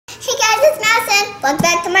it's Madison. Welcome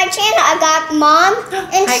back to my channel. I got Mom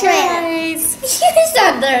and Hi Trin. guys. You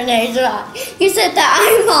said their names wrong. You said that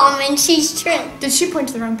I'm Mom and she's Trin. Did she point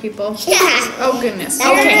to the wrong people? Yeah. Oh goodness.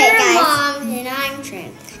 That's okay, guys. Mom and I'm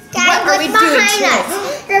Trin. Guys, What are we look doing behind today?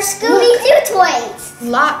 us. They're Scooby-Doo toys.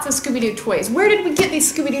 Lots of Scooby-Doo toys. Where did we get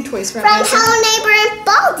these Scooby-Doo toys from? From Madison? Hello Neighbor and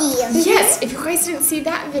Baldi. Yes, if you guys didn't see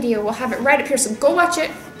that video, we'll have it right up here. So go watch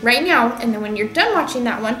it right now, and then when you're done watching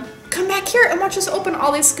that one, come back here and watch us open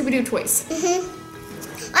all these Scooby-Doo toys.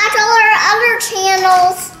 Watch all our other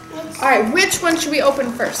channels. All right, which one should we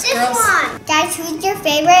open first, This girls? one. Guys, who's your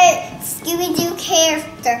favorite Scooby-Doo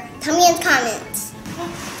character? Tell me in the comments.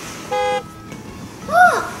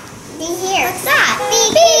 Oh, be here. What's that?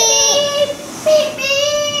 Beep, beep, beep,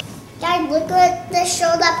 beep. Guys, look what this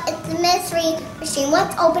showed up. It's the mystery machine.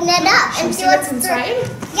 Let's open it up Should we and see what's inside?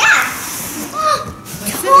 Yeah.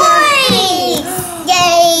 What's in Toys.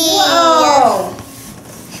 Yay. Whoa.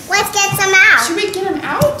 Let's get some out. Should we get them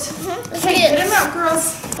out? Okay, get them out,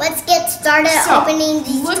 girls. Let's get started So, opening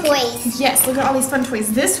these toys. Yes, look at all these fun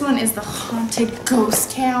toys. This one is the Haunted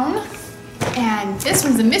Ghost Town. And this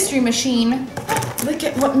one's a mystery machine. Look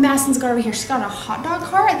at what Madison's got over here. She's got a hot dog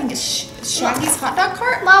cart. I think it's Shaggy's hot dog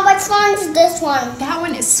cart. Mom, which one's this one? That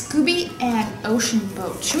one is Scooby and Ocean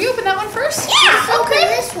Boat. Should we open that one first? Yeah, open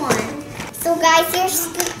this one. So guys, here's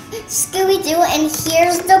Scooby-Doo and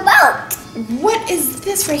here's the boat. What is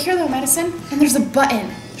this right here though, Madison? And there's a button.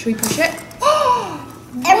 Should we push it? Oh!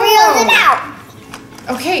 And reels it out.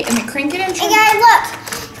 Okay, and then crank it in. And guys, look,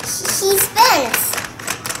 he spins.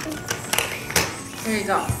 There you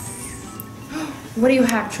go. What do you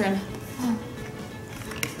have, Trin?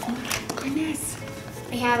 Oh my goodness.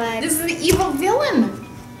 We have a... This is the evil villain.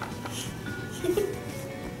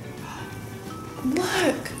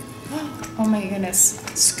 Look. Oh my goodness.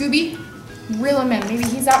 Scooby, reel him in. Maybe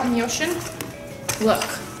he's out in the ocean. Look.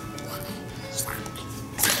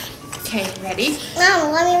 Okay, ready?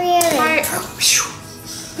 Mom, let me reel it in. Fire.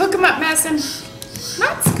 Hook him up, Madison.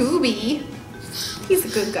 Not Scooby. He's a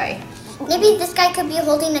good guy. Maybe this guy could be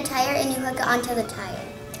holding a tire and you hook it onto the tire.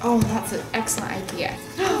 Oh, that's an excellent idea.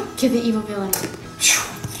 Get the evil villain.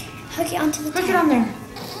 Hook it onto the Hook tire. it on there.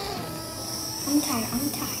 On the tire.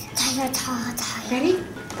 Tire. Ready?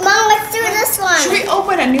 Mom, let's do this one. Should we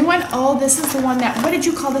open a new one? Oh, this is the one that, what did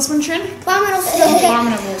you call this one, Trin? Abominable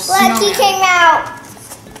Abominable Look, he Snowman. came out.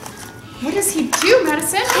 What does he do,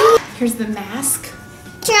 Madison? Here's the mask.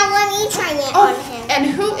 Here, let me try it Oh, on him. and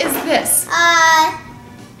who is this?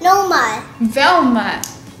 Noma. Velma.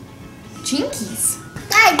 Jinkies.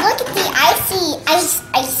 Guys, look at the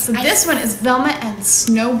ice. So this one is Velma and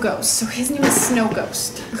Snow Ghost. So his name is Snow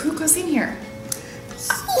Ghost. Who goes in here?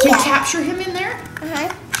 Can you capture him in there? Uh-huh.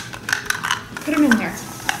 Put him in there.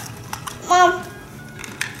 Mom,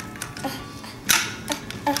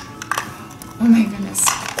 Oh my goodness.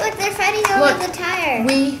 look, they're fighting over Look. the tire.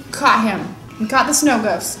 We caught him. We caught the Snow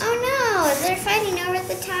Ghost. Oh no, they're fighting over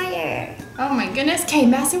the tire. Oh my goodness. Okay,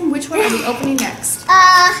 Madison, which one are we opening next?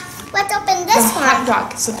 Let's open The this hot one.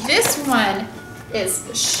 dog. So this one is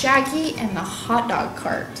Shaggy and the hot dog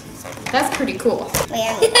cart. That's pretty cool.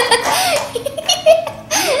 Wait,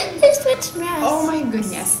 There's such mess. Oh my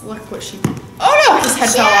goodness. Look what she did. Oh no, his head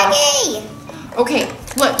fell off. Shaggy. Okay,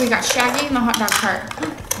 look, we got Shaggy and the hot dog cart.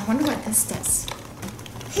 I wonder what this does.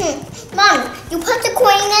 Mom, you put the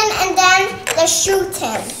coin in and then they shoot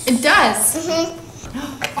him. It does.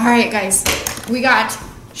 All right, guys, we got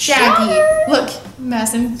Shaggy. Shaggy. Look,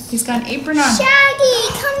 Madison, he's got an apron on.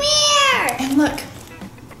 Shaggy, come here. And look,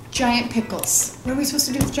 giant pickles. What are we supposed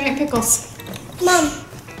to do with giant pickles? Mom.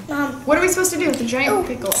 What are we supposed to do with the giant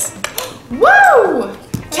pickles? Woo!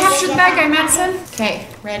 Capture the bad guy, Madison. Okay,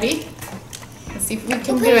 ready? Let's see if we can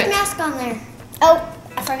Put do his it. mask on there. Oh,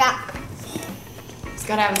 I forgot. He's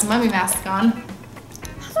got to have his mummy mask on.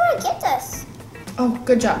 How do I get this? Oh,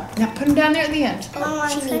 good job. Now put him down there at the end. Oh,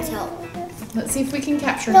 she needs help. Let's see if we can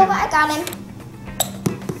capture No, him. but I got him.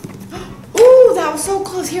 Ooh, that was so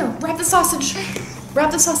close. Here, wrap the sausage.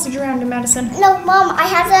 Wrap the sausage around him, Madison. No, Mom, I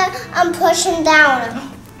have to push him down.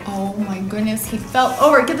 Oh my goodness, he fell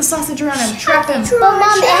over. Get the sausage around him. Trap him. But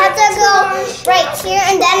Mom, it has to go right here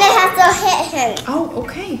and then it has to hit him. Oh,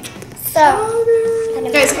 okay.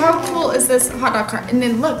 So, Guys, how cool is this hot dog cart? And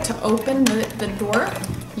then look, to open the door,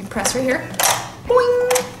 you press right here.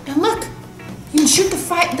 Boing! And look, you can shoot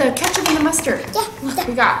the ketchup and the mustard. Yeah. Look,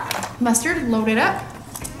 we got mustard loaded up.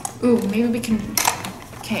 Ooh, maybe we can.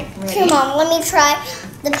 Okay, ready? here, Mom, let me try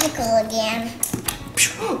the pickle again.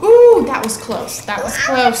 Ooh, that was close. That was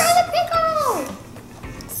I want close. to try the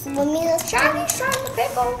pickle. So let me try the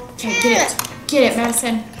pickle. Okay, get it. Get it,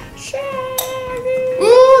 Madison. Shaggy.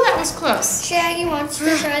 Ooh, that was close. Shaggy wants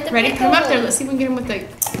to try the Ready? pickle. Put him up there. Let's see if we can get him with the...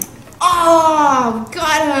 Oh,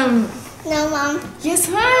 got him. No, Mom. Yes,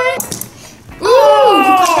 huh? Ooh, you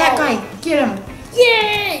got that guy. Get him.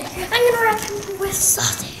 Yay! I'm gonna wrap him with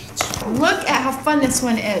sausage. Look at how fun this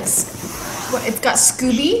one is. What? It's got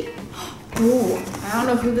Scooby. Ooh, I don't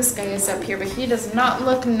know who this guy is up here, but he does not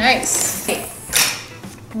look nice. Okay.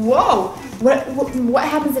 Whoa! What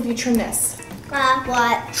happens if you turn this?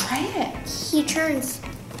 What? Try it. He turns.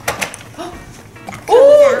 Oh,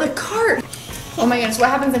 the cart. Oh my goodness, what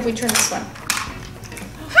happens if we turn this one?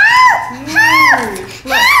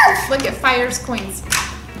 Help! Look, it fires coins.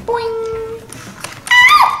 Boing.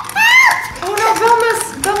 Oh no,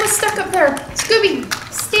 Velma's stuck up there. Scooby,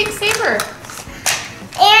 save her.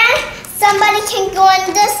 And somebody can go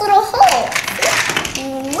in this little hole.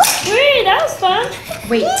 Wait, that was fun.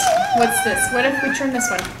 Wait, what's this? What if we turn this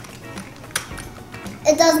one?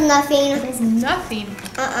 It does nothing. It does nothing.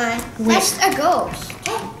 Wait. That's a ghost.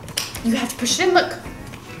 You have to push it in, look.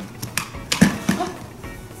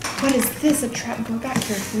 What is this? A trap? Go back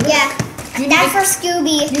here. Look. Yeah. That's for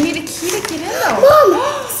Scooby. You need a key to get in though.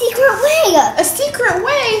 Mom, secret way. A secret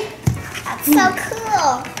way? That's so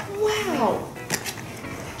cool. Wow.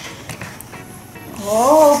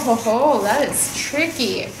 Oh, that is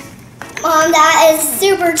tricky. Mom, that is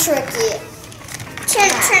super tricky. Turn.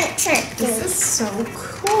 This is so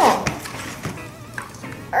cool.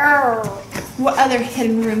 Oh. What other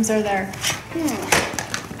hidden rooms are there?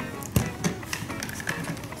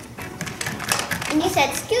 And you said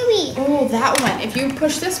Scooby. Oh, that one. If you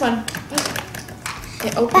push this one,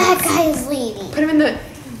 it opens. That guy is leaving. Put him in the...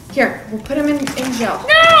 Here, we'll put him in jail.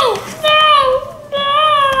 No!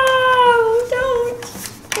 Don't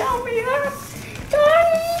tell me that.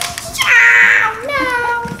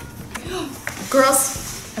 No! Girls,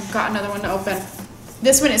 I've got another one to open.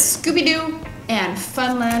 This one is Scooby-Doo and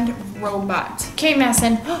Funland Robot. Okay,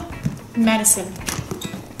 Madison. Madison.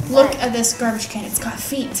 Look at this garbage can. It's got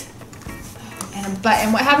feet. And a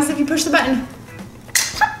button. What happens if you push the button?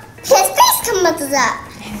 His face comes up.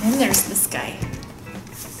 And then there's this guy.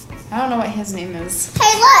 I don't know what his name is.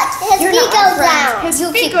 Hey, look! His feet go down. His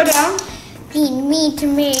feet go down? Being mean to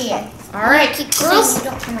me. All right, girls.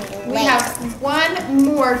 We We have one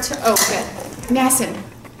more to open. Madison,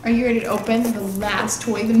 are you ready to open the last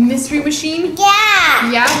toy, the mystery machine? Yeah!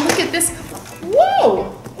 Yeah, look at this.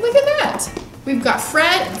 Whoa, look at that. We've got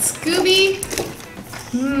Fred and Scooby.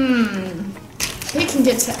 They can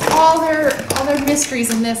get to all their mysteries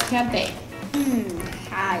in this, can't they?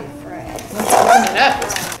 Hi, Fred. Let's open it up.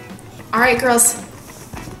 All right, girls.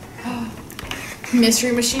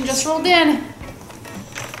 Mystery machine just rolled in.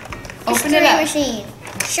 Open it up. Machine.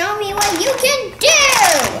 Show me what you can do!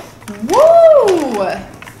 Woo!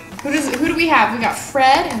 Who do we have? We got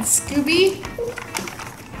Fred and Scooby.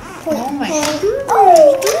 Oh my god.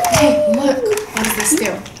 Hey, look. What does this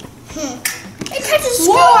do? It catches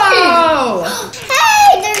Whoa!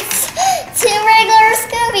 Hey, there's two regular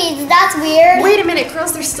Scoobies. That's weird. Wait a minute,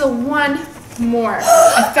 girls. There's still one more.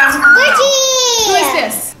 I found her. Witchy! Who is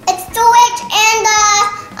this? It's the witch and the,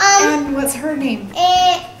 And what's her name?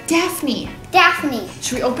 Daphne. Daphne.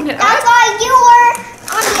 Should we open it That's up? why you were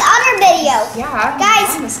on the other video. Yeah.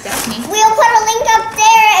 Guys, Miss Daphne. we'll put a link up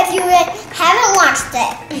there if you haven't watched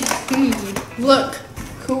it. Look,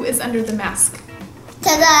 who is under the mask?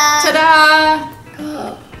 Ta-da! Ta-da!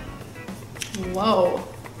 Whoa.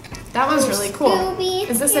 That was really cool. Scooby.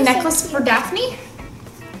 Is this a necklace for Daphne?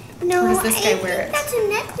 No, Or does this guy I wear think it? that's a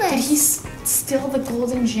necklace. Did he steal the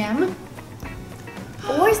golden gem?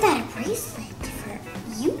 Or is that a bracelet for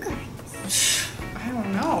you guys? I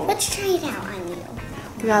don't know. Let's try it out on you.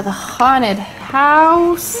 We got the haunted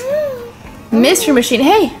house. Mystery machine.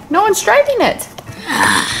 Hey, no one's driving it.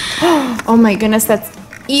 Oh my goodness, that's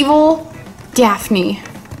evil Daphne.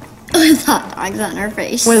 With hot dogs on her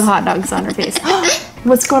face. With hot dogs on her face.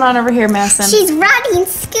 What's going on over here, Madison? She's riding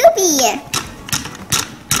Scooby.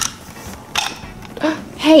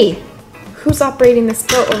 Hey, who's operating this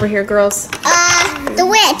boat over here, girls? The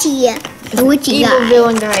witchy. The witchy Evil guy.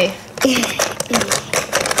 villain guy.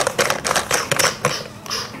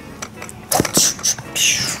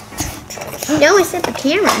 No, I set the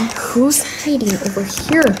camera. Who's hiding over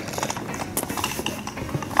here?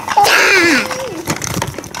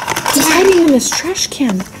 He's hiding in this trash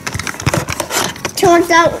can.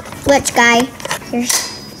 Turns out, witch guy. Here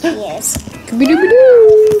he is.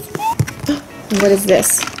 Scooby-Doo-Doo. What is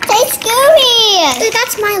this? Hey, Scooby! Dude,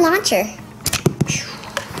 that's my launcher.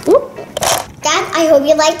 Whoop. Guys, I hope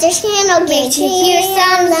you liked this channel. Give it a huge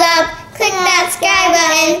thumbs up. Click that sky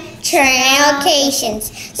button. Turn on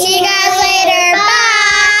notifications. See you guys later.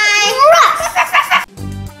 Bye!